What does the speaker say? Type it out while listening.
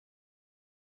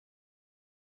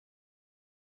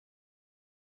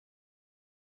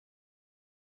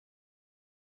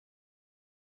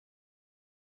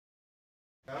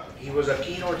He was a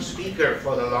keynote speaker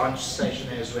for the launch session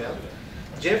as well.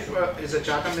 Jeff is a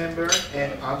charter member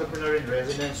and entrepreneur in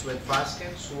residence with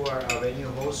Faskins, who are our venue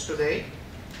hosts today.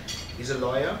 He's a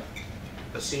lawyer,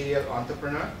 a serial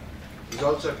entrepreneur. He's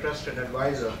also a trusted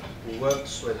advisor who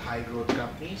works with high growth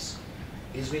companies.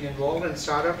 He's been involved in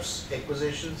startups,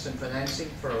 acquisitions, and financing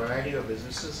for a variety of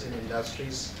businesses in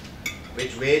industries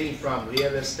which vary from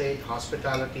real estate,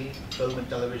 hospitality, film and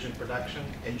television production,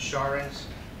 insurance,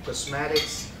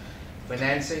 cosmetics,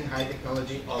 financing, high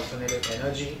technology, alternative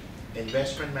energy,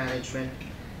 investment management,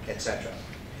 etc.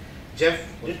 Jeff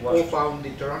did co-found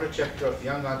the Toronto chapter of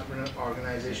Young Entrepreneur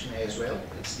Organization as well.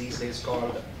 It's these days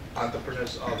called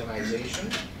Entrepreneurs Organization.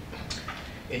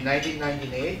 In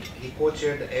 1998, he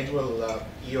co-chaired the annual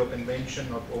EO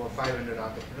convention of over 500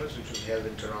 entrepreneurs, which was held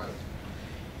in Toronto.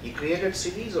 He created a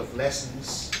series of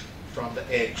lessons from the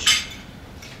edge,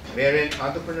 wherein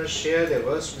entrepreneurs share their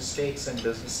worst mistakes and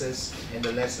businesses and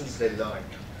the lessons they learned.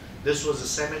 This was a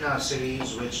seminar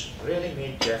series which really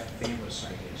made Jeff famous,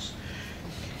 I guess.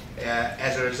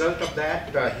 As a result of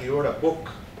that, he wrote a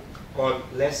book called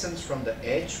Lessons from the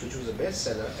Edge, which was a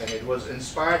bestseller, and it was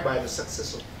inspired by the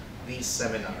success of these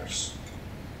seminars.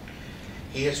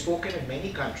 He has spoken in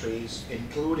many countries,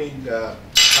 including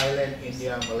Thailand,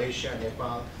 India, Malaysia,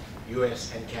 Nepal,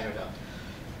 US, and Canada.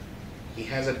 He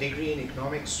has a degree in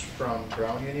economics from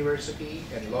Brown University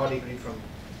and law degree from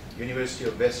University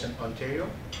of Western Ontario.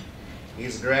 He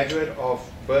is a graduate of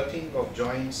Birthing of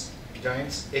Giants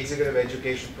Executive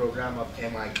Education Program of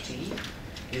MIT.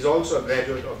 He is also a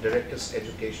graduate of Director's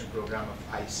Education Program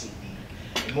of ICT.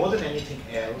 And more than anything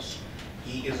else,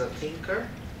 he is a thinker,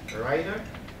 writer,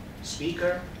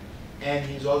 speaker, and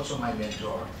he's also my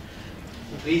mentor.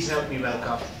 Please help me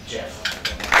welcome Jeff.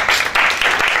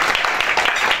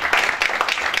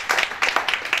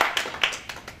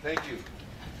 Thank you.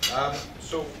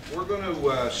 So we're going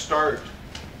to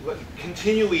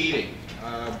continue eating.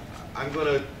 I'm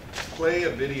going to play a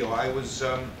video. I was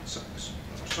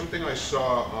something I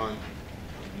saw on.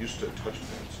 I'm used to touch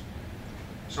points.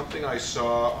 Something I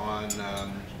saw on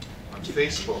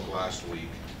Facebook last week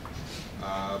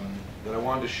that I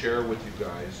wanted to share with you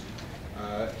guys.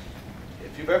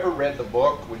 If you've ever read the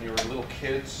book when you were little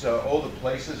kids, Oh, the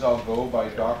Places I'll Go by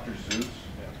Dr. Seuss.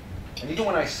 And even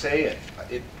when I say it,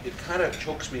 it kind of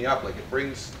chokes me up, like it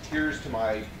brings tears to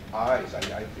my eyes.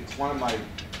 It's one of my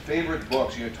favorite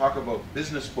books. You talk about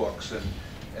business books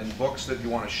and books that you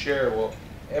want to share. Well,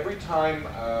 every time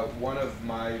one of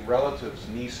my relatives,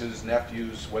 nieces,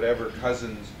 nephews, whatever,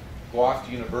 cousins, go off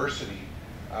to university,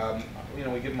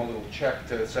 we give them a little check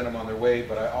to send them on their way,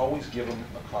 but I always give them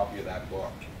a copy of that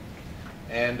book.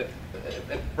 And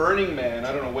at Burning Man,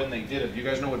 I don't know when they did it. Do you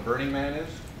guys know what Burning Man is?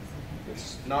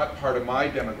 It's not part of my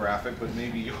demographic, but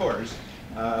maybe yours.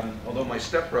 Although my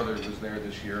stepbrother was there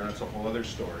this year, and that's a whole other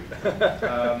story.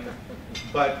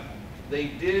 But they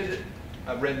did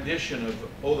a rendition of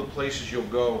Oh, the Places You'll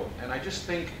Go. And I just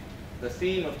think the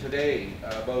theme of today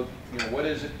about what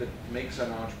is it that makes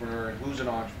an entrepreneur and who's an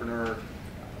entrepreneur,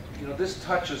 this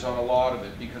touches on a lot of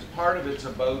it, because part of it's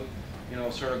about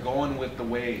sort of going with the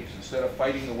waves. Instead of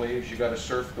fighting the waves, you got to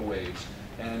surf the waves.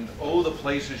 And oh, the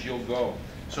places you'll go.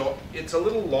 So it's a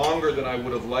little longer than I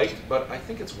would have liked, but I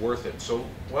think it's worth it. So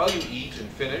while you eat and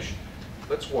finish,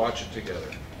 let's watch it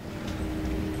together.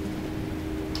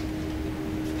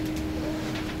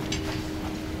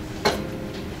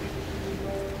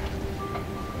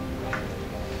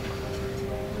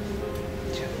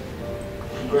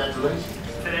 Congratulations.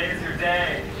 Today is your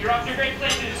day. You're off to great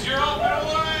places. You're on the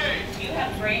way. You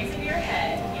have brains in your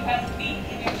head. You have feet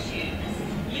in your shoes.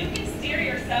 You can steer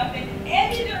yourself in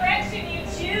any direction you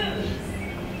choose.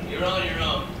 You're on your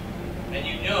own, and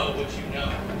you know what you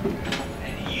know.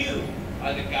 And you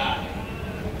are the guy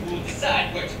who will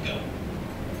decide where to go.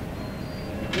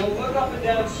 You'll look up and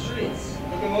down streets,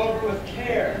 look them over with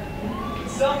care. And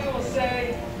some will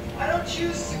say, I don't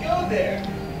choose to go there.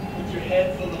 With your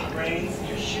head full of brains and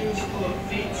your shoes full of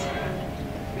feet,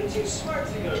 you're too smart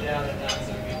to go down a not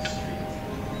so good street.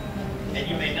 And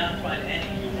you may not find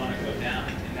any you want to go down.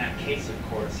 In that case, of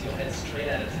course, you'll head straight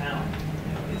out of town.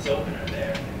 It's opener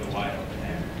there in the wide open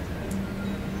air.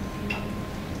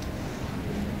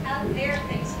 Out there,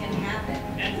 things can happen.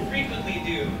 And frequently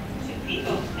do. To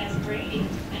people as brainy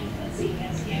and pussy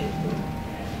as you.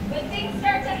 When things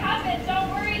start to happen, don't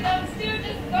worry them, Stu.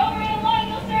 Just go right along.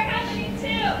 You'll start happening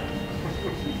too.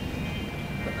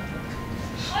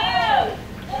 Oh,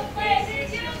 the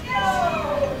places you go.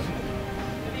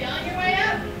 You'll be on your way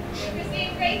up. You'll be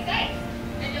seeing great sights.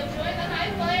 And you'll join the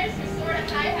high flyers who soar to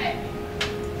high heights.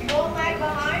 You won't lag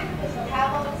behind because you'll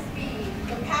have all the speed.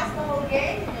 You'll pass the whole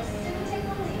gang and you'll soon take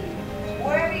the lead.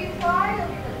 Wherever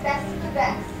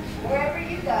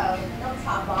you go. He'll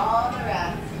top all the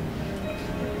rest.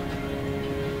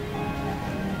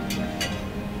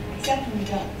 Except when you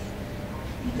don't.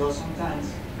 Because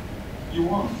sometimes you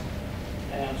won't.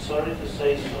 And I'm sorry to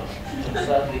say so, but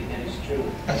sadly it is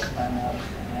true. My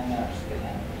naps can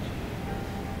happen.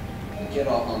 You get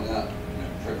all hung up in a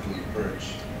prickly perch,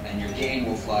 and your game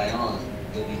will fly on.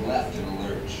 You'll be left in a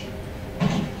lurch.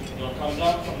 You'll come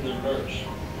down from the lurch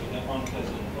with an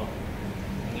unpleasant bump.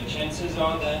 And the chances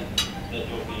are then that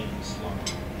you'll be in the slump.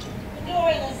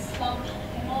 You're in a slump.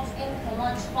 You're not in for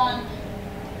much fun.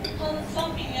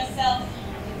 Unslumping yourself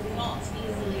is not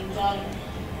easily done.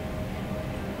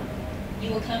 You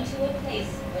will come to a place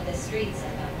where the streets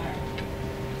are not marked.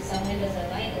 Some windows are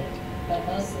lighted, but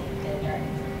mostly they're dark.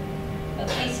 A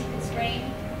place you can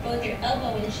sprain both your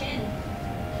elbow and chin.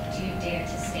 Do you dare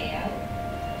to stay out?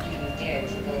 Do you dare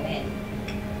to go in?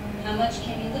 How much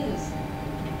can you lose?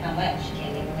 How much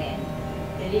can you win?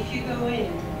 And if you go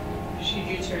in, should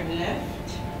you turn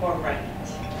left or right?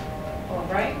 Or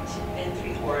right and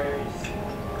 3/4?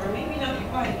 Or maybe not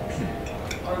quite?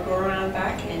 Or go around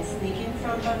back and sneak in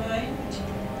from behind?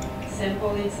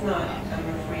 Simple it's not, I'm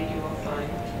afraid you will find.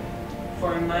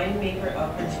 For a mind maker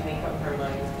upper to make up her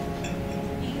mind.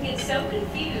 You can get so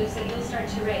confused that you'll start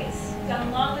to race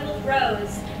down long little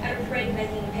roads at a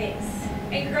breaknecking pace,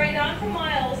 and grind on for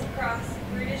miles across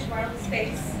brutish wild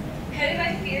space, headed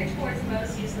by fear towards the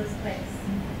most useless place.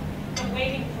 A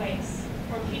waiting place,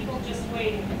 for people just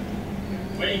waiting.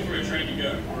 Waiting for a train to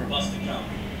go, or a bus to come,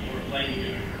 or a plane to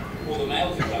go. Or the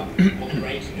mail to come, or the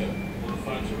rain to go, or the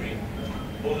phone to ring.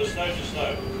 Or the snow to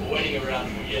snow, or waiting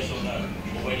around for yes or no,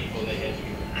 or waiting for their head to go.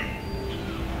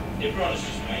 Everyone is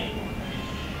just waiting.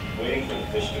 Waiting for the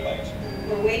fish to bite.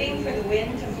 Or waiting for the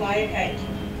wind to fly a kite.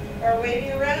 Or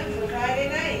waiting around for Friday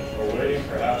night. Or waiting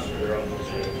perhaps for their uncle's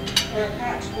gift. Or a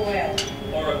pot to boil.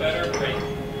 Or a better drink.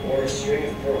 Or a string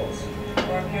of pearls.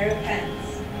 Or a pair of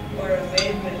pants. Or a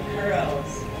wig with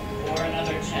curls. Or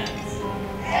another chance.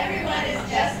 Everyone is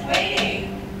just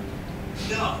waiting.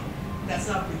 No, that's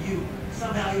not for you.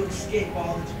 Somehow you'll escape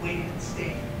all that's waiting and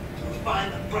staying. You'll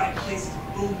find the bright places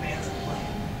boom bands are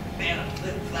playing. Man, I'm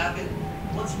flip-flapping.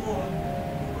 Once more,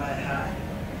 you'll ride high.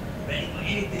 Ready for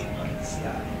anything under the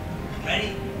sky.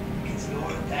 Ready? Because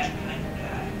you're that kind of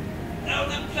guy. Now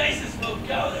the places we'll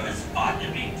go, there is fun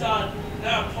to be done.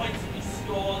 There are points to be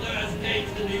scored, there is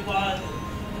games to be won.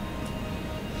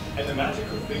 And the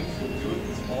magical things you'll do at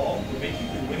this ball will make you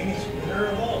the winningest winner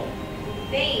of all.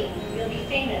 Fame, you'll be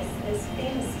famous as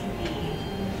famous can be.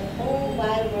 The whole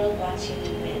wide world watching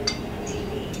you win on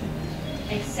TV.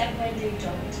 Except when they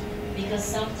don't, because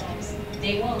sometimes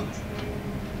they won't.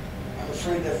 I'm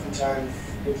afraid that from time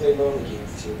you'll play lonely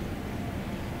games too.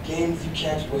 Games you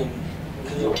can't win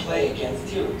because you'll play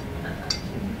against you.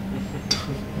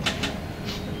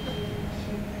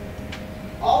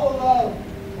 All alone,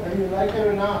 whether you like it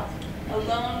or not.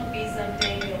 Alone will be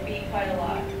something you'll be quite a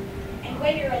lot. And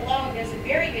when you're alone, there's a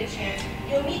very good chance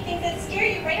you'll meet things that scare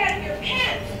you right out of your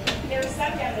pants. There are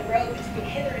some down the road between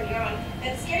hither and yon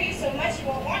that scare you so much you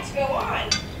won't want to go on.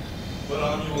 But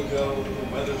on you will go though the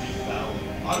weather be foul.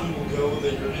 On you will go though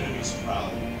your enemies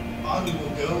prowl. On you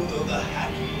will go though the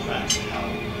hacking cracks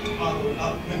howl. On will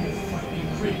up when the frightening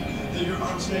creep. Though your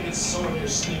arms may get sore and your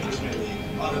sneakers may leak.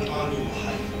 On and on you will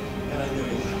hike. And I know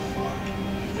you'll have fun.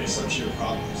 You face up to your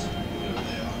problems, whatever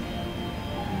they are.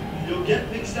 You'll get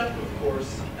mixed up, of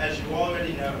course, as you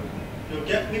already know. You'll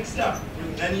get mixed up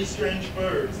with many strange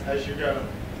birds as you go.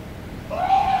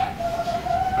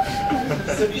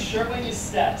 So be sure when you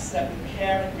step with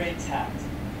care and great tact.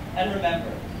 And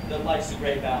remember that life's a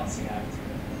great balancing act.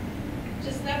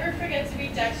 Just never forget to be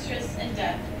dexterous and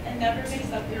deft, and never mix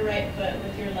up your right foot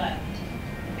with your left.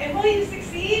 And will you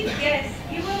succeed? Yes,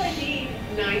 you will indeed.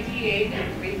 98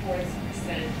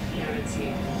 3/4%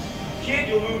 guarantee. Kid,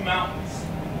 you'll move mountains.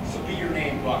 So be your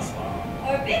name Rockstar.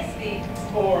 Or Bixby.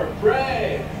 Or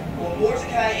Bray. Or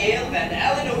Mordecai Ale Van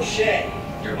Allen O'Shea.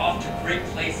 You're off to great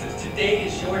places. Today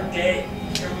is your day.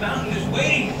 Your mountain is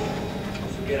waiting.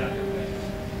 So get on your way.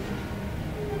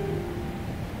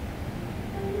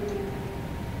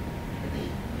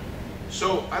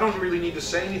 So I don't really need to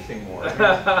say anything more.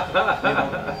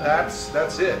 That's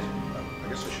it. I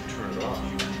guess I should turn it off.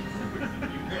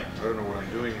 I don't know what I'm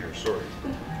doing here. Sorry.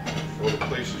 All the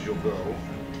places you'll go. I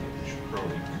should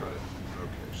probably cut it.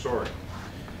 Okay. Sorry.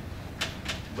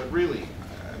 But really,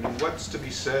 I mean, what's to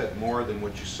be said more than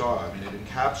what you saw? I mean, it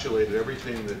encapsulated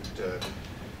everything that the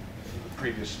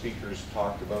previous speakers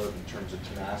talked about in terms of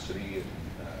tenacity and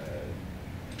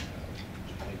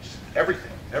everything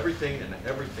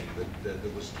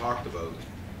that was talked about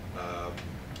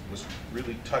was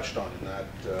really touched on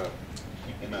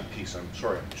in that piece. I'm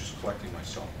sorry, I'm just collecting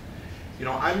myself. You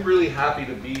know, I'm really happy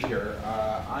to be here.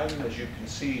 I'm, as you can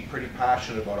see, pretty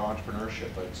passionate about entrepreneurship.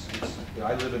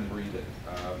 I live and breathe it.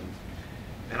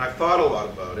 And I've thought a lot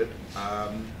about it.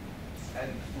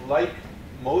 And like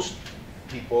most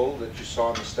people that you saw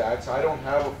in the stats, I don't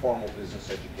have a formal business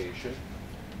education.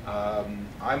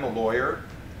 I'm a lawyer.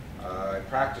 I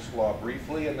practiced law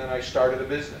briefly, and then I started a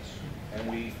business. And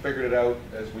we figured it out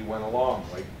as we went along,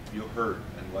 like you heard,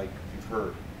 and like you've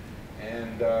heard.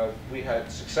 And we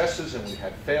had successes, and we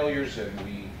had failures, and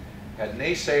we had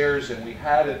naysayers, and we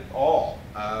had it all.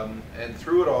 And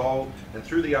through it all, and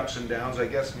through the ups and downs, I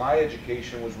guess my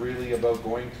education was really about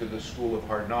going to the school of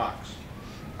hard knocks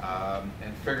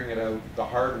and figuring it out the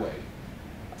hard way.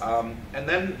 And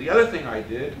then the other thing I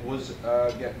did was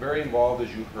get very involved,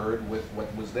 as you heard, with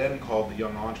what was then called the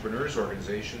Young Entrepreneurs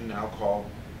Organization, now called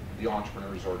the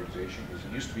Entrepreneurs Organization, because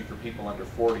it used to be for people under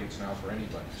 40, it's now for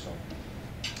anybody. So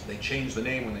they changed the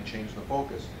name when they changed the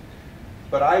focus.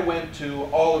 But I went to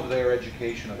all of their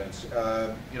education events.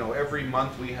 You know, every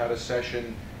month we had a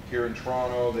session here in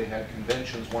Toronto. They had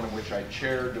conventions, one of which I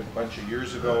chaired a bunch of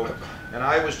years ago. And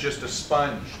I was just a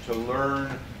sponge to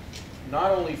learn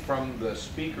not only from the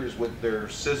speakers with their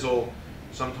sizzle,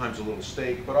 sometimes a little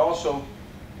steak, but also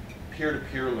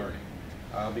peer-to-peer learning.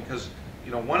 Because,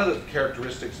 you know, one of the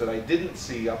characteristics that I didn't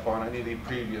see up on any of the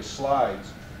previous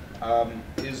slides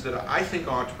is that I think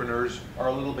entrepreneurs are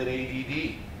a little bit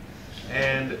ADD.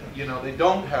 And, you know, they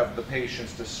don't have the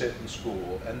patience to sit in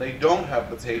school, and they don't have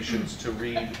the patience to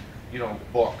read, you know,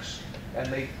 books. And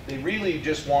they really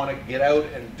just want to get out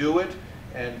and do it,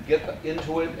 and get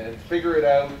into it, and figure it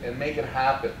out, and make it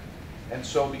happen. And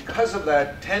so because of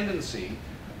that tendency,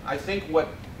 I think what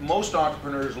most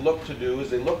entrepreneurs look to do is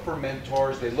they look for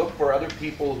mentors, they look for other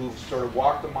people who've sort of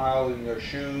walked a mile in their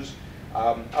shoes,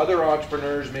 other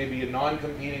entrepreneurs maybe in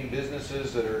non-competing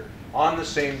businesses that are on the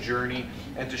same journey,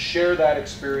 and to share that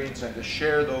experience and to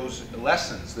share those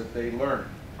lessons that they learn.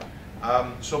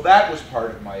 So that was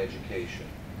part of my education.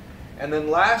 And then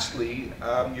lastly,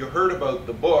 you heard about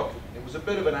the book. It was a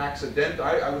bit of an accident.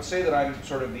 I would say that I'm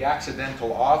sort of the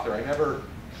accidental author. I never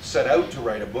set out to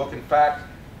write a book. In fact,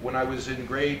 when I was in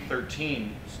grade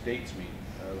 13, dates me,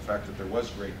 the fact that there was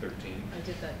grade 13. I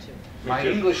did that too. My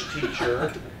English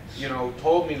teacher, you know,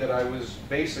 told me that I was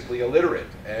basically illiterate.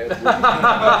 And it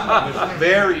was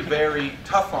very, very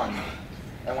tough on me.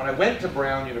 And when I went to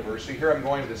Brown University, here I'm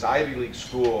going to this Ivy League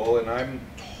school, and I'm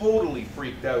totally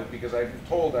freaked out because I'm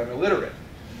told I'm illiterate.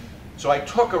 So I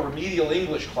took a remedial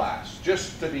English class,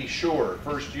 just to be sure,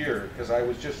 first year, because I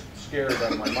was just scared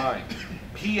out of my mind.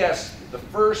 P.S. The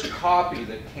first copy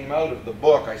that came out of the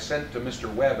book I sent to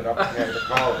Mr. Webb at Upper Canada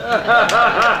College.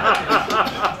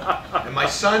 And my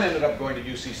son ended up going to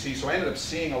UCC, so I ended up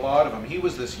seeing a lot of him. He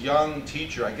was this young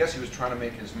teacher. I guess he was trying to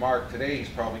make his mark. Today he's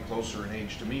probably closer in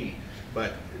age to me.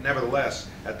 But nevertheless,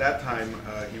 at that time,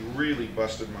 he really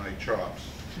busted my chops.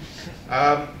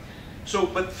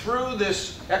 But through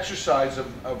this exercise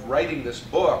of writing this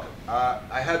book,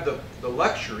 I had the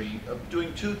luxury of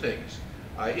doing two things.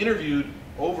 I interviewed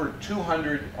over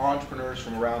 200 entrepreneurs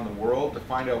from around the world to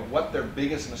find out what their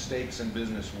biggest mistakes in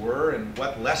business were and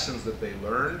what lessons that they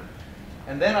learned.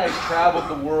 And then I traveled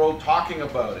the world talking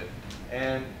about it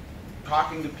and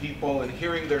talking to people and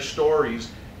hearing their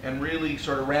stories and really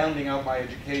sort of rounding out my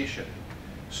education.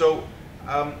 So,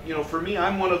 you know, for me,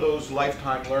 I'm one of those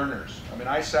lifetime learners. I mean,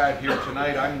 I sat here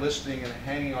tonight, I'm listening and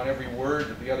hanging on every word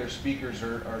that the other speakers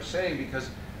are saying, because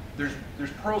there's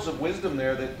pearls of wisdom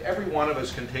there that every one of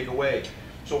us can take away.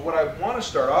 So what I want to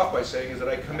start off by saying is that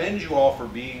I commend you all for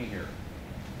being here.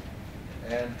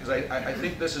 And because I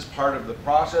think this is part of the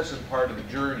process and part of the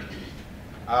journey.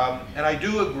 And I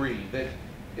do agree that,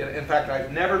 in fact,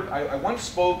 I once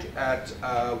spoke at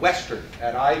Western,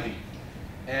 at Ivy,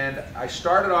 and I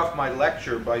started off my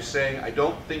lecture by saying, I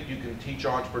don't think you can teach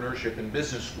entrepreneurship in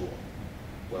business school.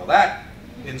 Well, that,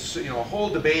 you know, a whole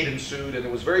debate ensued, and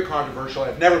it was very controversial.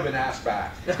 I've never been asked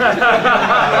back. But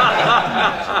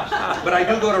I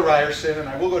do go to Ryerson, and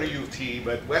I will go to U of T,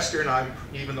 but Western,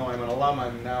 even though I'm an alum,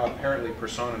 I'm now apparently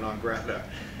persona non grata.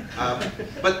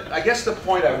 But I guess the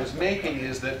point I was making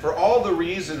is that for all the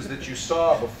reasons that you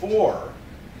saw before,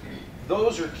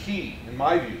 those are key, in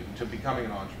my view, to becoming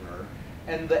an entrepreneur.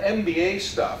 And the MBA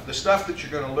stuff, the stuff that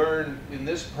you're going to learn in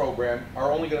this program,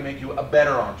 are only going to make you a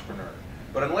better entrepreneur.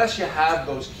 But unless you have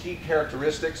those key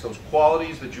characteristics, those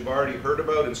qualities that you've already heard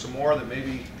about, and some more that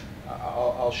maybe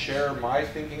I'll share my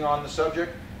thinking on the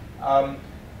subject,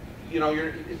 you know,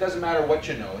 it doesn't matter what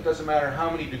you know. It doesn't matter how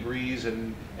many degrees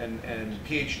and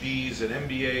PhDs and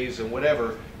MBAs and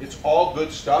whatever. It's all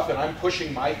good stuff, and I'm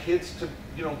pushing my kids to,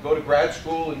 you know, go to grad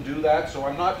school and do that. So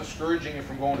I'm not discouraging you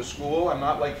from going to school. I'm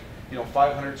not like, you know,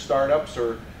 500 startups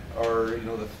or you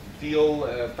know, the Thiel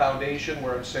Foundation,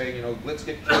 where I'm saying, you know, let's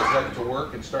get kids out to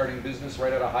work and starting business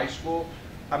right out of high school.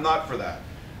 I'm not for that.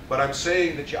 But I'm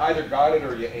saying that you either got it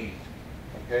or you ain't.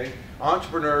 Okay?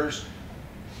 Entrepreneurs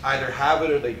either have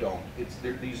it or they don't. It's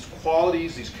these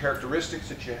qualities, these characteristics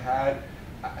that you had,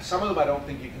 some of them I don't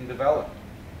think you can develop.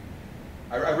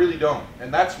 I really don't.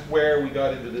 And that's where we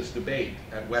got into this debate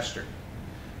at Western.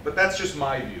 But that's just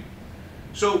my view.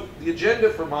 So the agenda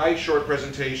for my short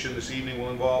presentation this evening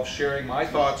will involve sharing my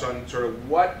thoughts on sort of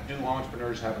what do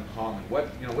entrepreneurs have in common?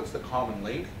 What's the common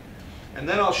link? And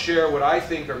then I'll share what I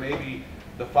think are maybe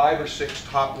the 5 or 6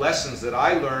 top lessons that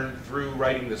I learned through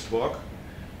writing this book.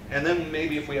 And then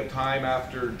maybe if we have time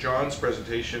after John's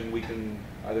presentation, we can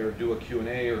either do a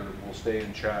Q&A or we'll stay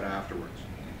and chat afterwards.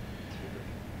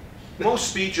 Most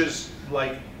speeches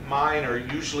like mine are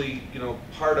usually, you know,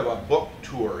 part of a book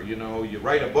tour. You know, you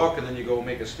write a book and then you go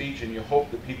make a speech and you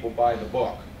hope that people buy the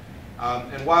book.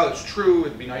 And while it's true,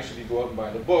 it'd be nice if you go out and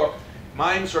buy the book,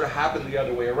 mine sort of happened the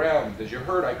other way around. As you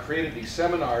heard, I created these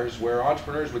seminars where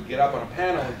entrepreneurs would get up on a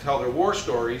panel and tell their war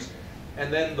stories,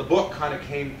 and then the book kind of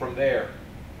came from there.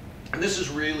 And this is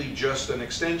really just an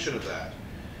extension of that.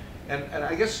 And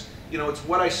I guess, you know, it's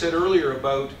what I said earlier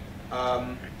about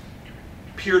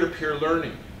peer-to-peer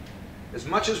learning. As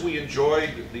much as we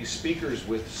enjoyed these speakers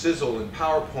with sizzle and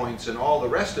PowerPoints and all the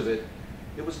rest of it,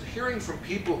 it was hearing from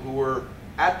people who were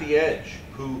at the edge,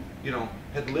 who, you know,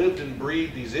 had lived and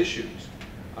breathed these issues.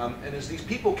 And as these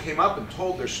people came up and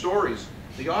told their stories,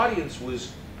 the audience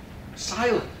was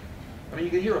silent. I mean,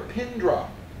 you could hear a pin drop.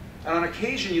 And on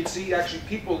occasion, you'd see actually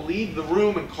people leave the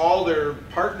room and call their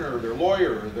partner, or their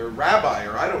lawyer, or their rabbi,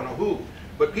 or I don't know who.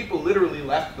 But people literally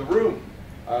left the room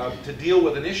to deal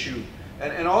with an issue.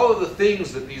 And all of the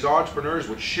things that these entrepreneurs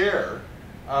would share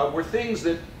were things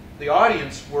that the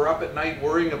audience were up at night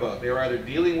worrying about. They were either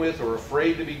dealing with or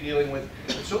afraid to be dealing with.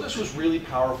 And so this was really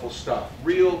powerful stuff,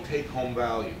 real take-home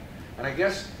value. And I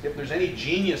guess if there's any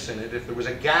genius in it, if there was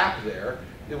a gap there,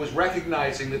 it was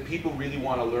recognizing that people really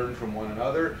want to learn from one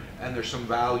another, and there's some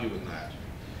value in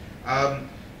that.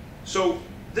 So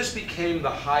this became the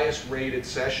highest rated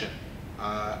session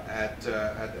at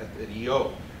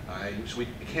EO. So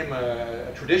it became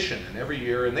a tradition, and every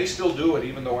year, and they still do it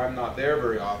even though I'm not there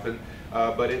very often,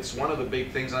 but it's one of the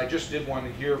big things. And I just did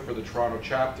one here for the Toronto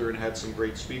chapter and had some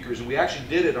great speakers, and we actually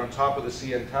did it on top of the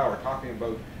CN Tower, talking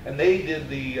about, and they did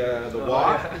the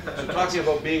walk, so talking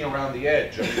about being around the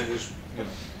edge. I mean, it was, you know,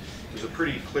 it was a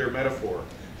pretty clear metaphor.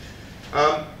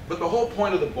 But the whole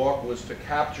point of the book was to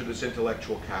capture this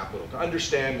intellectual capital, to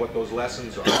understand what those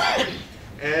lessons are.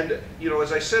 And, you know,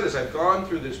 as I said, as I've gone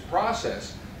through this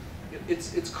process,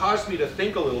 it's caused me to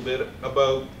think a little bit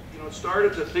about, you know,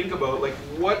 started to think about, like,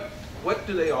 what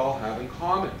do they all have in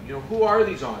common? You know, who are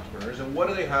these entrepreneurs and what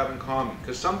do they have in common?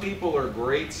 Because some people are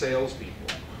great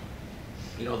salespeople.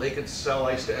 You know, they could sell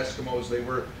ice to Eskimos. They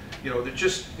were, you know, they're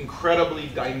just incredibly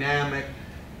dynamic,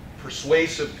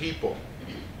 persuasive people.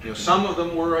 You know, some of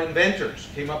them were inventors,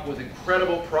 came up with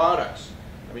incredible products.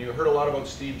 I mean, you heard a lot about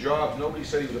Steve Jobs. Nobody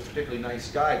said he was a particularly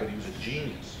nice guy, but he was a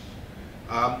genius.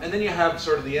 And then you have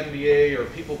sort of the MBA or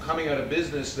people coming out of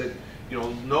business that, you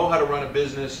know how to run a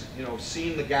business, you know,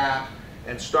 seen the gap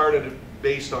and started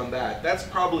based on that. That's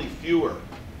probably fewer.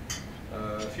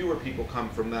 Fewer people come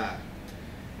from that.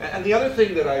 And the other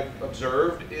thing that I've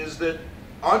observed is that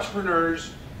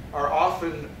entrepreneurs are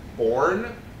often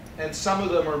born and some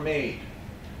of them are made.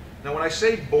 Now when I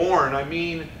say born, I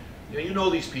mean, you know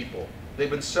these people. They've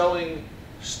been selling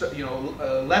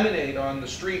lemonade on the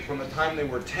street from the time they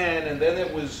were 10, and then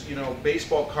it was, you know,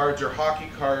 baseball cards or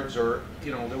hockey cards, or,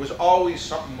 you know, there was always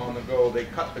something on the go. They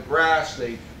cut the grass,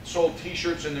 they sold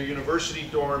t-shirts in their university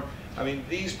dorm. I mean,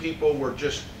 these people were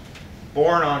just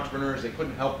born entrepreneurs. They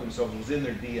couldn't help themselves. It was in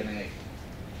their DNA.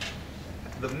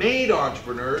 The made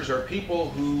entrepreneurs are people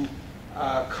who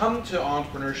come to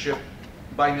entrepreneurship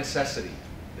by necessity.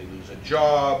 They lose a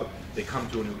job, they come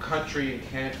to a new country and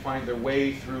can't find their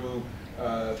way through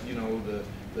you know,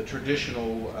 the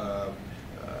traditional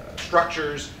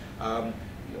structures. You know,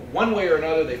 one way or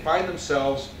another, they find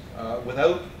themselves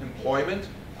without employment,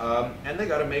 and they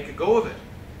got to make a go of it.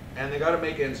 And they got to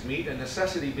make ends meet, and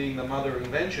necessity being the mother of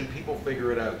invention, people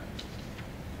figure it out.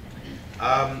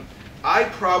 I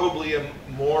probably am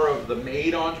more of the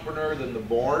made entrepreneur than the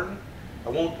born. I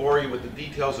won't bore you with the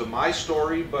details of my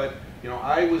story, but, you know,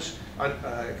 I was,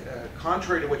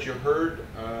 contrary to what you heard,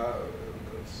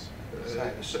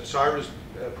 Cyrus'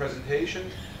 presentation,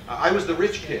 I was the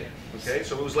rich kid, okay?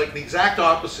 So it was like the exact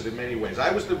opposite in many ways.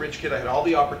 I was the rich kid, I had all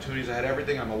the opportunities, I had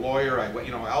everything, I'm a lawyer,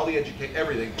 all the education,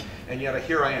 everything, and yet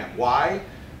here I am. Why?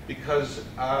 Because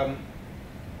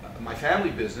my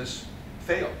family business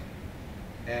failed.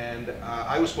 And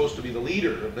I was supposed to be the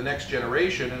leader of the next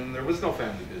generation, and there was no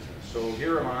family business. So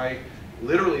here am I,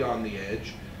 literally on the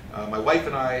edge. My wife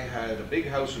and I had a big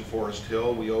house in Forest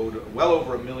Hill. We owed well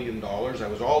over $1 million. I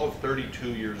was all of 32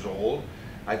 years old.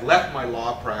 I'd left my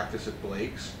law practice at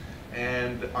Blake's,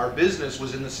 and our business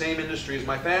was in the same industry as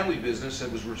my family business,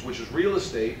 which was real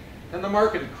estate, and the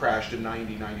market had crashed in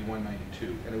 90, 91,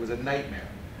 92, and it was a nightmare.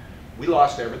 We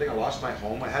lost everything. I lost my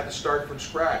home. I had to start from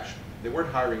scratch. They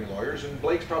weren't hiring lawyers, and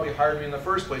Blake's probably hired me in the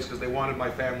first place because they wanted my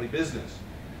family business.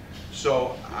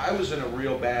 So I was in a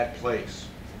real bad place.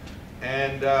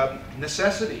 And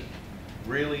necessity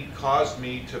really caused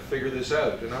me to figure this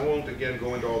out. And I won't, again,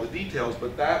 go into all the details,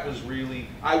 but that was really,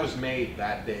 I was made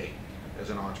that day as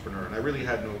an entrepreneur, and I really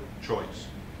had no choice.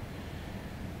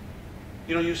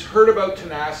 You know, you've heard about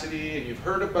tenacity, and you've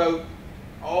heard about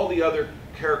all the other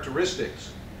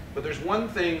characteristics, but there's one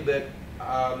thing that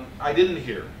I didn't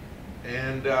hear.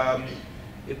 And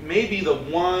it may be the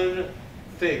one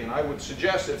thing, and I would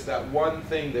suggest it's that one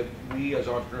thing that we as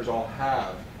entrepreneurs all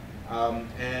have.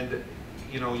 And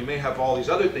you know, you may have all these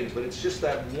other things, but it's just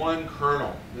that one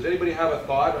kernel. Does anybody have a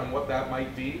thought on what that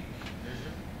might be?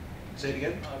 Vision. Say it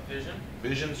again. Vision.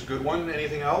 Vision's a good one.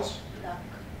 Anything else? Luck.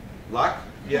 Luck?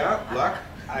 Yeah, luck.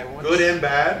 won't Good say- and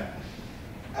bad.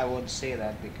 I won't say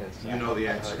that because You know the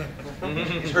answer.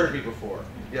 He's heard me before.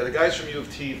 Yeah, the guys from U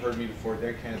of T have heard me before.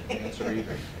 They can't answer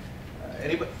either.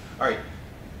 Anybody? All right.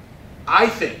 I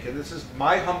think, and this is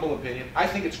my humble opinion, I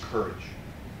think it's courage.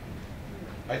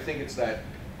 I think it's that,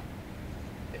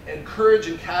 and courage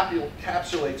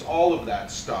encapsulates all of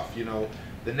that stuff. You know,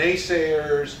 the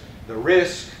naysayers, the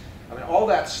risk. I mean, all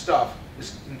that stuff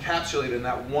is encapsulated in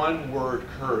that one word,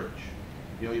 courage.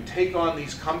 You know, you take on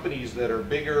these companies that are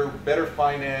bigger, better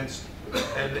financed,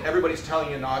 and everybody's telling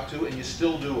you not to, and you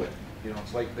still do it. You know,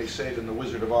 it's like they say it in The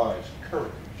Wizard of Oz,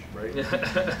 courage, right?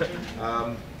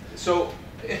 So,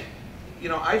 you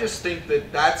know, I just think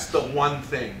that that's the one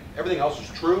thing. Everything else is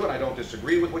true, and I don't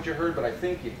disagree with what you heard, but I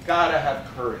think you gotta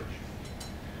have courage.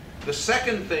 The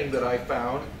second thing that I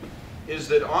found is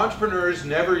that entrepreneurs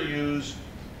never use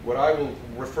what I will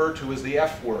refer to as the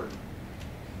F word.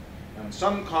 Now, in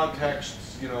some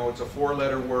contexts, you know, it's a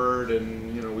four-letter word,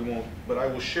 and you know, we won't, but I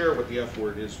will share what the F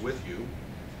word is with you.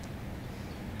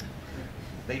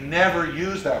 They never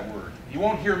use that word. You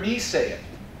won't hear me say it.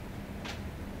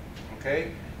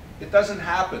 Okay? It doesn't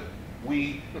happen.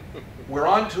 We're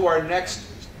on to our next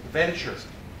venture.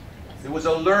 It was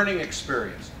a learning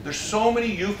experience. There's so many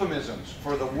euphemisms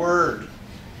for the word,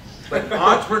 but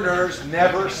entrepreneurs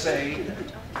never say,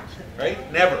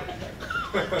 right? Never.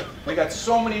 We got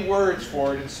so many words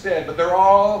for it instead, but they're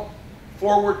all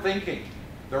forward thinking.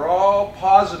 They're all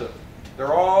positive.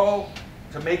 They're all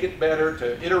to make it better,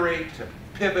 to iterate, to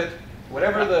pivot,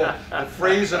 whatever the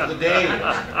phrase of the day is.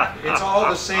 It's all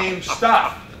the same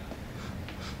stuff.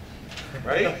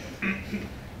 Right?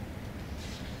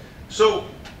 So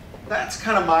that's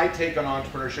kind of my take on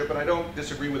entrepreneurship, and I don't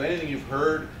disagree with anything you've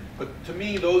heard, but to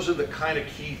me those are the kind of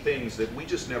key things that we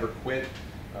just never quit.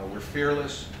 We're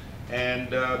fearless, and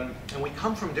we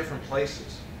come from different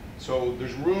places. So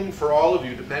there's room for all of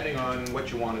you depending on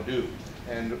what you want to do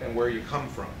and where you come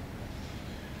from.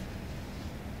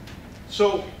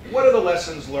 So what are the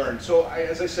lessons learned? So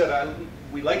as I said,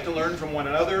 we like to learn from one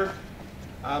another.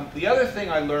 The other thing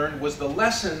I learned was the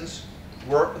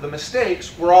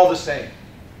mistakes were all the same.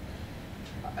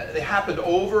 They happened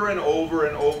over and over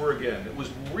and over again. It was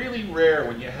really rare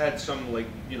when you had some, like,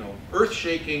 you know,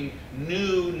 earth-shaking,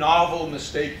 new, novel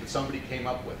mistake that somebody came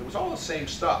up with. It was all the same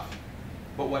stuff.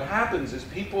 But what happens is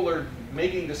people are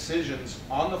making decisions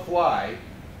on the fly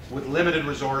with limited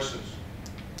resources.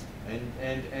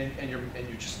 And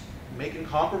you're just making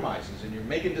compromises, and you're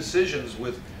making decisions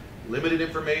with limited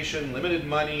information, limited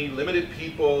money, limited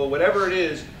people, whatever it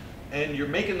is, and you're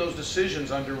making those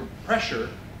decisions under pressure,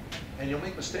 and you'll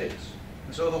make mistakes.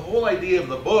 And so the whole idea of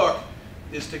the book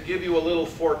is to give you a little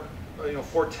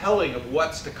foretelling of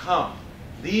what's to come.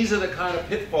 These are the kind of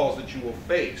pitfalls that you will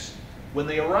face. When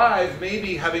they arrive,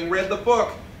 maybe having read the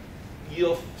book,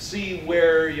 you'll see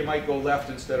where you might go left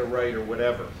instead of right or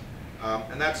whatever.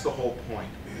 And that's the whole point.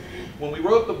 When we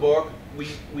wrote the book,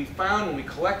 we found when we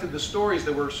collected the stories,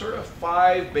 there were sort of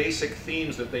 5 basic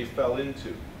themes that they fell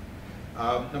into.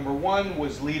 Number 1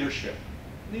 was leadership.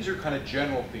 These are kind of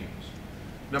general themes.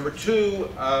 Number 2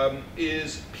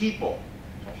 is people,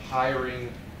 so hiring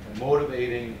and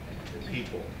motivating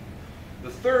people. The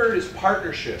third is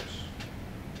partnerships.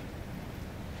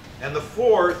 And the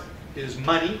fourth is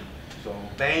money, so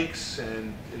banks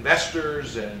and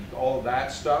investors and all of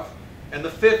that stuff. And the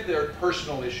fifth are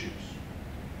personal issues.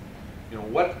 You know,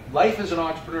 what life as an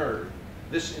entrepreneur,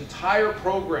 this entire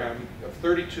program of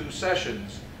 32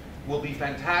 sessions will be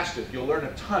fantastic. You'll learn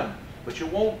a ton, but you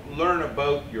won't learn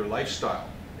about your lifestyle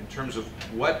in terms of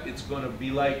what it's going to be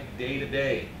like day to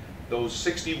day. Those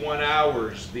 61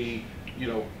 hours, the, you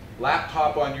know,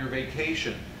 laptop on your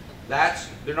vacation.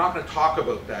 They're not going to talk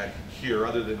about that here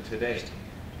other than today.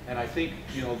 And I think,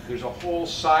 you know, there's a whole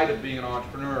side of being an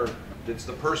entrepreneur that's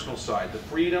the personal side. The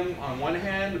freedom on one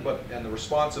hand, and the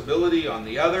responsibility on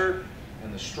the other,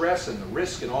 and the stress and the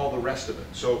risk and all the rest of it.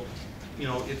 So, you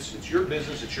know, it's your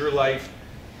business, it's your life.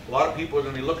 A lot of people are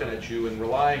going to be looking at you and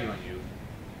relying on you.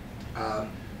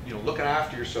 You know, looking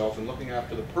after yourself and looking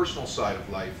after the personal side of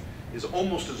life is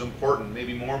almost as important,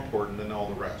 maybe more important than all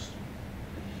the rest.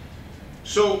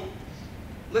 So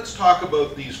let's talk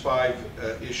about these five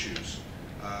issues.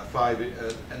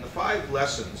 And the five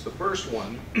lessons. The first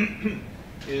one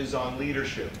is on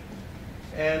leadership.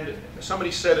 And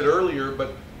somebody said it earlier,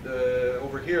 but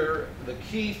over here, the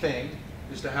key thing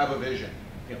is to have a vision.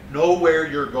 You know where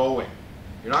you're going.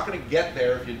 You're not going to get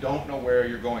there if you don't know where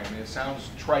you're going. I mean, it sounds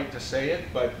trite to say it,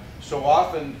 but so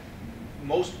often,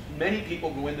 many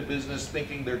people go into business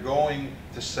thinking they're going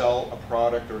to sell a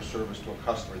product or a service to a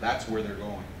customer. That's where they're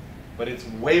going. But it's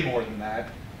way more than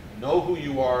that. Know who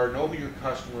you are, know who your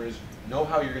customer is, know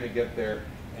how you're going to get there,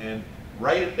 and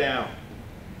write it down.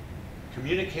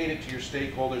 Communicate it to your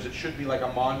stakeholders. It should be like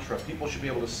a mantra. People should be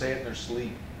able to say it in their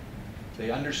sleep.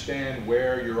 They understand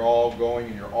where you're all going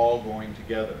and you're all going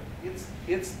together.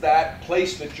 It's that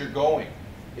place that you're going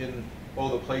in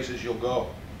the places you'll go,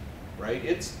 right?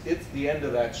 It's the end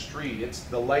of that street. It's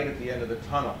the light at the end of the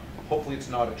tunnel. Hopefully it's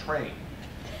not a train.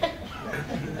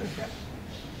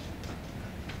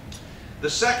 The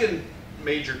second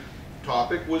major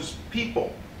topic was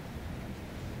people.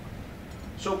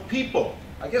 So people,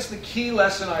 I guess the key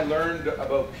lesson I learned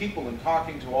about people in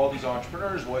talking to all these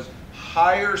entrepreneurs was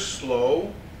hire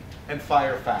slow and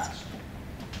fire fast.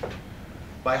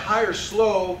 By hire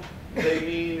slow, they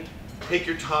mean take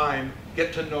your time,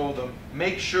 get to know them,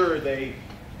 make sure they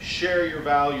share your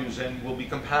values and will be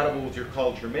compatible with your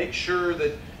culture. Make sure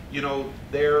that, you know,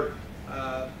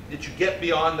 that you get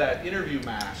beyond that interview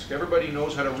mask. Everybody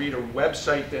knows how to read a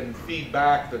website and feed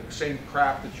back the same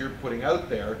crap that you're putting out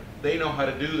there. They know how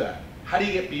to do that. How do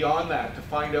you get beyond that to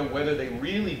find out whether they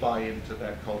really buy into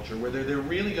that culture, whether they're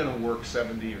really going to work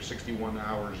 70 or 61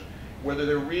 hours, whether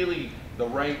they're really the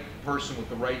right person with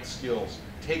the right skills?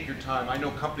 Take your time. I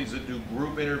know companies that do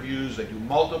group interviews, they do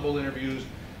multiple interviews.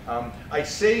 I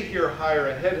say here hire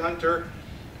a headhunter.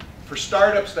 For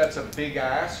startups, that's a big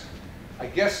ask. I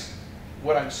guess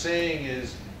what I'm saying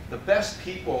is the best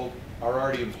people are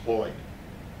already employed,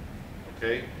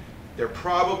 okay? They're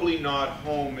probably not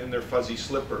home in their fuzzy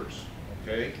slippers,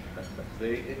 okay?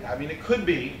 I mean, it could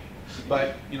be,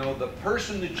 but you know, the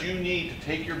person that you need to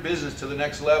take your business to the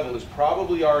next level is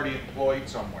probably already employed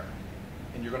somewhere.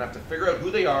 And you're gonna have to figure out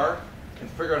who they are and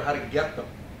figure out how to get them.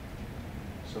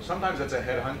 So sometimes that's a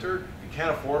headhunter. If you can't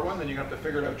afford one, then you're gonna have to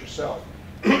figure it out yourself.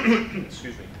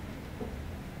 Excuse me.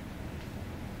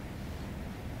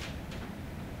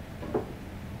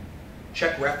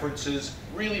 Check references,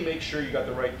 really make sure you got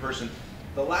the right person.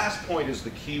 The last point is the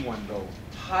key one though.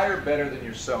 Hire better than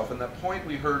yourself. And that point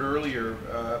we heard earlier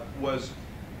was,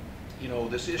 you know,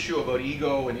 this issue about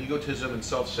ego and egotism and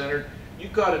self-centered.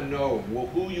 You've got to know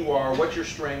who you are, what your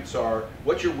strengths are,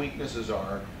 what your weaknesses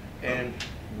are, and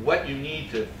what you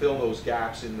need to fill those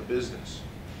gaps in the business.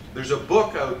 There's a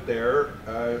book out there,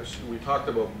 we talked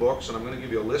about books, and I'm going to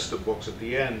give you a list of books at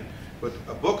the end, but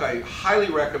a book I highly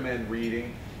recommend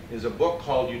reading is a book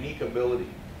called Unique Ability.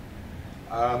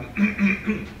 I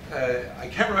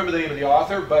can't remember the name of the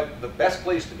author, but the best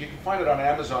place, you can find it on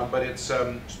Amazon, but it's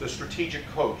The Strategic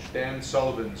Coach, Dan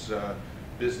Sullivan's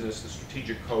business, The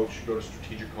Strategic Coach. Go to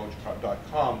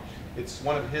strategiccoach.com. It's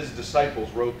one of his disciples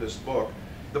wrote this book.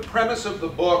 The premise of the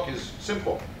book is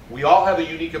simple. We all have a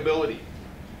unique ability.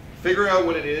 Figure out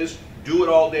what it is, do it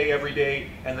all day, every day,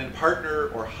 and then partner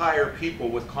or hire people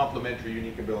with complementary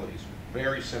unique abilities.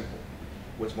 Very simple.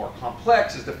 What's more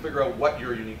complex is to figure out what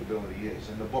your unique ability is,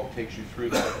 and the book takes you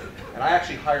through that. And I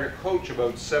actually hired a coach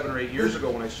about 7 or 8 years ago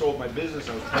when I sold my business.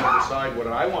 I was trying to decide what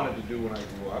I wanted to do when I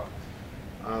grew up.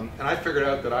 And I figured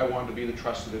out that I wanted to be the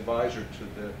trusted advisor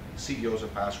to the CEOs of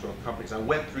fast growth companies. I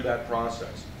went through that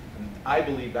process, and I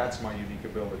believe that's my unique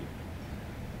ability.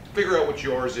 Figure out what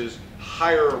yours is,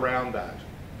 hire around that,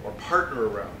 or partner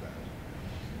around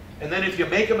that. And then if you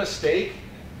make a mistake,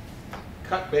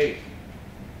 cut bait.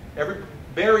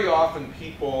 Very often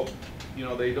people, you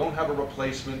know, they don't have a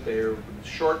replacement, they're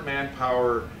short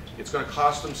manpower, it's going to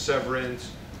cost them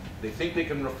severance, they think they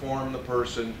can reform the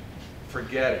person.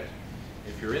 Forget it.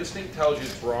 If your instinct tells you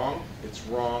it's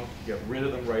wrong, get rid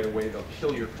of them right away, they'll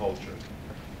kill your culture.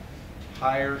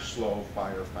 Hire slow,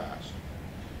 fire fast.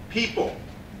 People.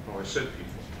 Oh, I said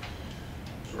people.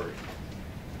 Sorry.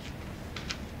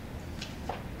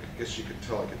 I guess you could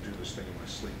tell I could do this thing in my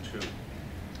sleep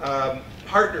too.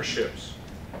 Partnerships.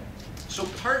 So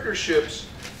partnerships,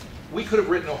 we could have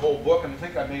written a whole book, and I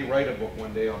think I may write a book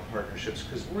one day on partnerships,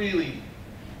 because really,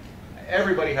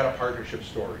 everybody had a partnership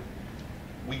story.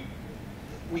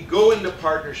 We go into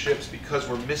partnerships because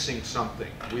we're missing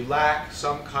something. We lack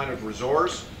some kind of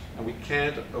resource, and we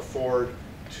can't afford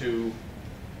to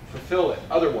fulfill it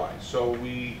otherwise. So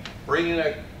we bring in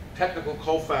a technical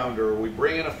co-founder, or we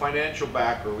bring in a financial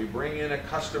backer, we bring in a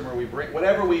customer,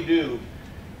 whatever we do,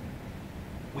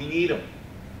 we need them.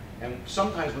 And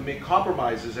sometimes we make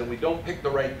compromises and we don't pick the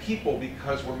right people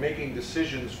because we're making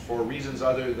decisions for reasons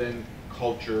other than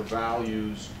culture,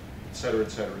 values, et cetera, et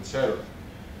cetera, et cetera.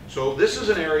 So this is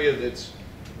an area that's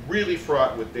really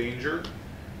fraught with danger.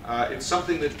 It's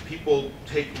something that people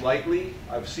take lightly.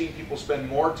 I've seen people spend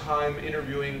more time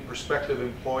interviewing prospective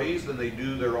employees than they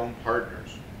do their own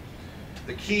partners.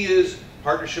 The key is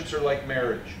partnerships are like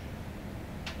marriage.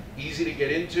 Easy to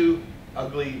get into,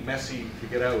 ugly, messy to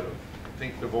get out of.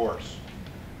 Think divorce.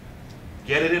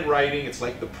 Get it in writing. It's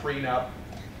like the prenup.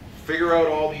 Figure out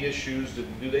all the issues.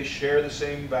 Do they share the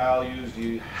same values? Do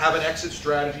you have an exit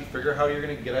strategy? Figure out how you're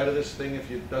going to get out of this thing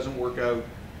if it doesn't work out.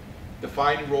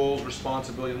 Define roles,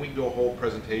 responsibility, and we can do a whole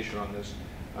presentation on this.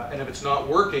 And if it's not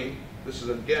working, this is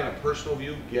again a personal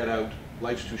view, get out.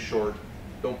 Life's too short.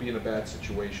 Don't be in a bad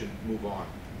situation. Move on.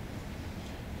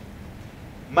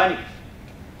 Money.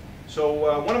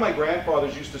 So one of my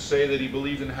grandfathers used to say that he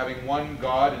believed in having one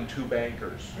God and two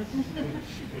bankers.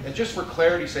 And just for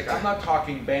clarity's sake, I'm not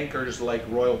talking bankers like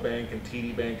Royal Bank and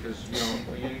TD Bank, because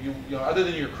you know, other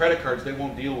than your credit cards, they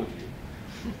won't deal with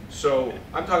you. So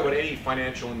I'm talking about any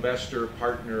financial investor,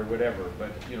 partner, whatever.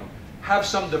 But you know, have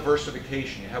some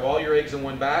diversification. You have all your eggs in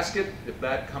one basket. If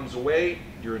that comes away,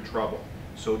 you're in trouble.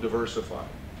 So diversify.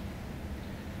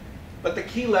 But the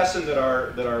key lesson that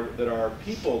our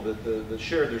people that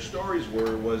shared their stories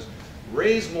was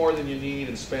raise more than you need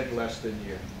and spend less than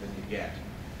you get.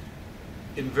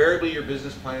 Invariably, your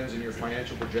business plans and your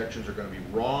financial projections are going to be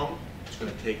wrong. It's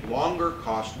going to take longer,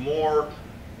 cost more.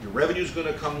 Your revenue is going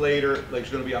to come later. There's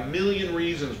going to be a million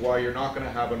reasons why you're not going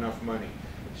to have enough money.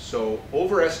 So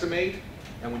overestimate,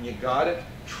 and when you got it,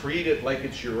 treat it like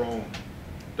it's your own.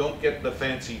 Don't get the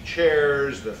fancy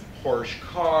chairs, the Porsche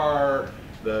car,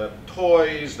 the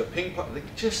toys, the ping pong.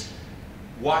 Just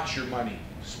watch your money.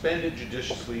 Spend it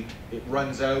judiciously. It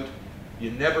runs out. You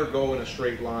never go in a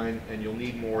straight line, and you'll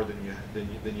need more than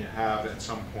you have at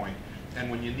some point.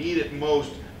 And when you need it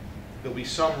most, there'll be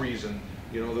some reason.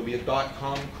 You know, there'll be a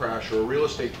 .com crash or a real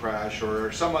estate crash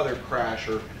or some other crash,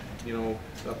 or you know,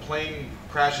 a plane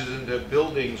crashes into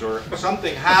buildings or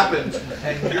something happens,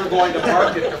 and you're going to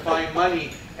market to find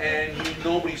money, and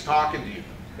nobody's talking to you.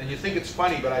 And you think it's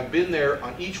funny, but I've been there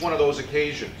on each one of those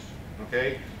occasions,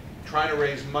 okay? Trying to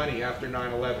raise money after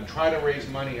 9/11, trying to raise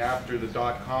money after the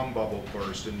 .com bubble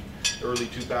burst in the early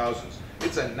 2000s.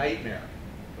 It's a nightmare,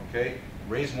 okay?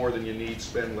 Raise more than you need,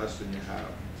 spend less than you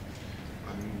have.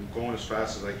 I'm going as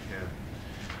fast as I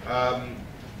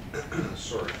can.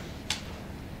 Sorry.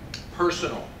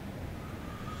 Personal.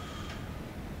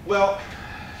 Well,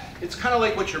 it's kind of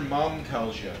like what your mom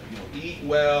tells you. You know, eat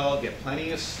well, get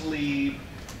plenty of sleep,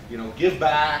 you know, give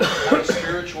back, have a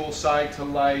spiritual side to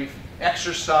life,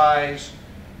 exercise.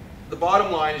 The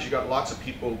bottom line is you got lots of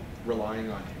people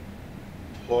relying on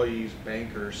you. Employees,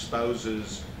 bankers,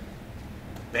 spouses,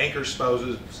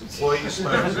 employees'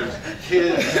 spouses,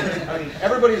 kids. I mean,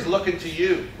 everybody's looking to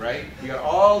you, right? You got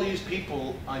all these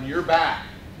people on your back.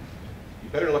 You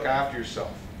better look after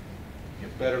yourself. You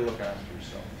better look after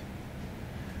yourself.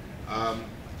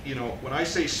 You know, when I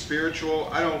say spiritual,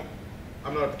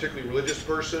 I'm not a particularly religious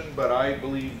person, but I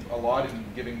believe a lot in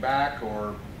giving back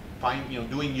or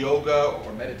doing yoga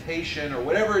or meditation or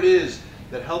whatever it is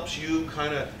that helps you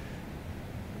kind of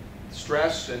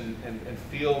stress and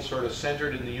feel sort of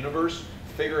centered in the universe.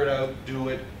 Figure it out, do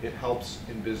it. It helps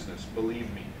in business,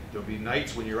 believe me. There'll be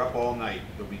nights when you're up all night.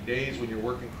 There'll be days when you're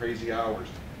working crazy hours.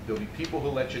 There'll be people who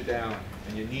let you down,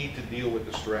 and you need to deal with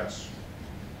the stress.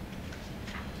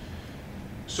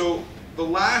 So the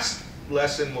last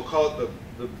lesson, we'll call it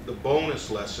the bonus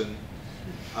lesson,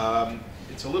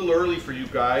 it's a little early for you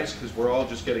guys because we're all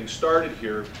just getting started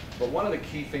here, but one of the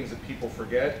key things that people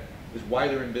forget is why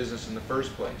they're in business in the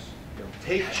first place. You know,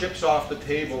 take chips off the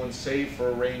table and save for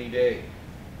a rainy day.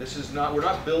 This is not, we're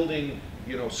not building,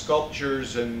 you know,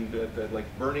 sculptures and like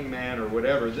Burning Man or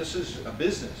whatever. This is a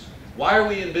business. Why are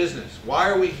we in business? Why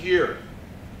are we here?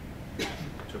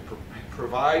 To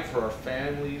provide for our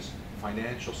families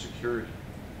financial security,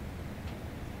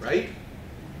 right?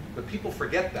 But people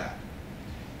forget that.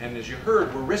 And as you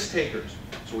heard, we're risk takers.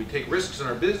 So we take risks in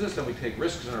our business, and we take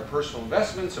risks in our personal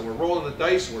investments, and we're rolling the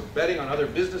dice, and we're betting on other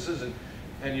businesses, and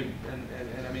I mean,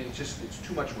 it's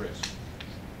too much risk.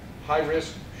 High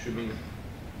risk should mean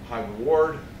high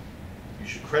reward. You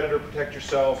should credit or protect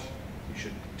yourself. You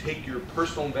should take your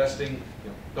personal investing. You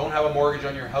know, don't have a mortgage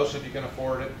on your house if you can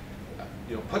afford it.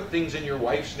 You know, put things in your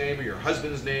wife's name or your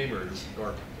husband's name or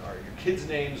your kids'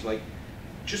 names. Like,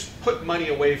 just put money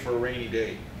away for a rainy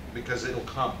day, because it'll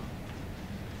come.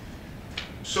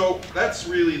 So that's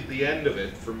really the end of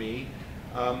it for me.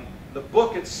 The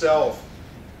book itself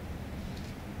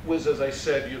was, as I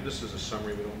said, this is a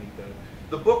summary, we don't need that.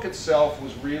 The book itself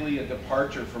was really a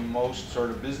departure from most sort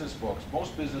of business books.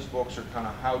 Most business books are kind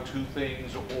of how-to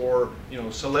things, or, you know,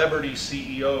 celebrity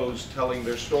CEOs telling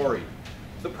their story.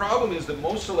 The problem is that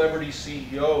most celebrity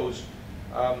CEOs,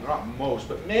 not most,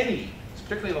 but many,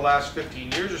 particularly in the last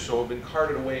 15 years or so, have been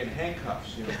carted away in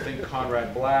handcuffs. You know, think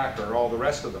Conrad Black or all the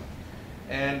rest of them.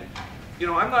 And, you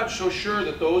know, I'm not so sure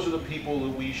that those are the people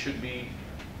that we should be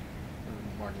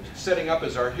setting up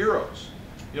as our heroes.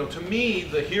 You know, to me,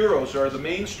 the heroes are the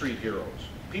Main Street heroes.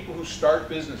 People who start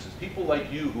businesses, people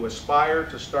like you who aspire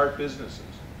to start businesses,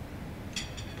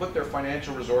 put their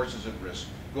financial resources at risk,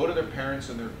 go to their parents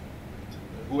and their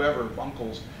whoever,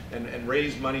 uncles, and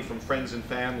raise money from friends and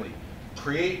family.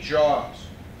 Create jobs,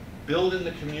 build in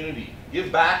the community,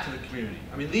 give back to the community.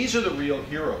 I mean, these are the real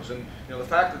heroes. And, you know, the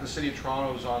fact that the City of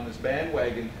Toronto is on this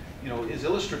bandwagon, you know, is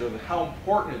illustrative of how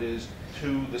important it is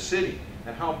to the city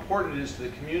and how important it is to the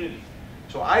community.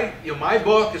 So you know, my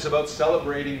book is about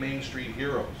celebrating Main Street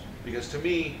heroes, because to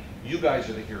me, you guys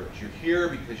are the heroes. You're here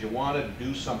because you want to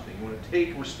do something. You want to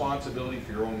take responsibility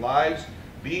for your own lives,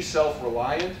 be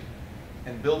self-reliant,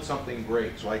 and build something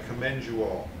great. So I commend you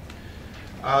all.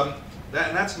 And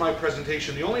that's my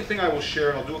presentation. The only thing I will share,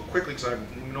 and I'll do it quickly because I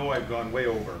know I've gone way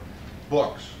over,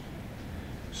 books.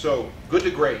 So, Good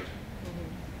to Great,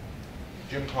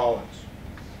 Jim Collins.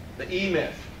 The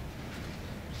E-Myth,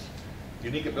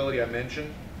 Unique Ability I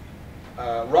mentioned.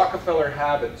 Rockefeller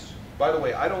Habits. By the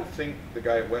way, I don't think the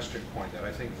guy at Western coined that.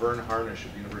 I think Vern Harnish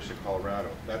at the University of Colorado.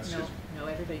 That's his. No,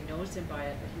 everybody knows him by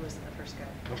it, but he wasn't the first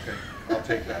guy. Okay, I'll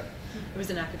take that. It was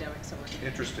an academic somewhere.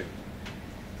 Interesting.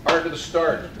 Art of the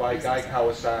Start by Guy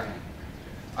Kawasaki.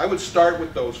 I would start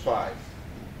with those 5.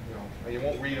 You know, you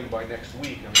won't read them by next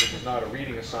week. I mean, this is not a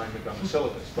reading assignment on the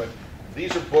syllabus, but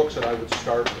these are books that I would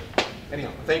start with.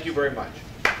 Anyhow, thank you very much.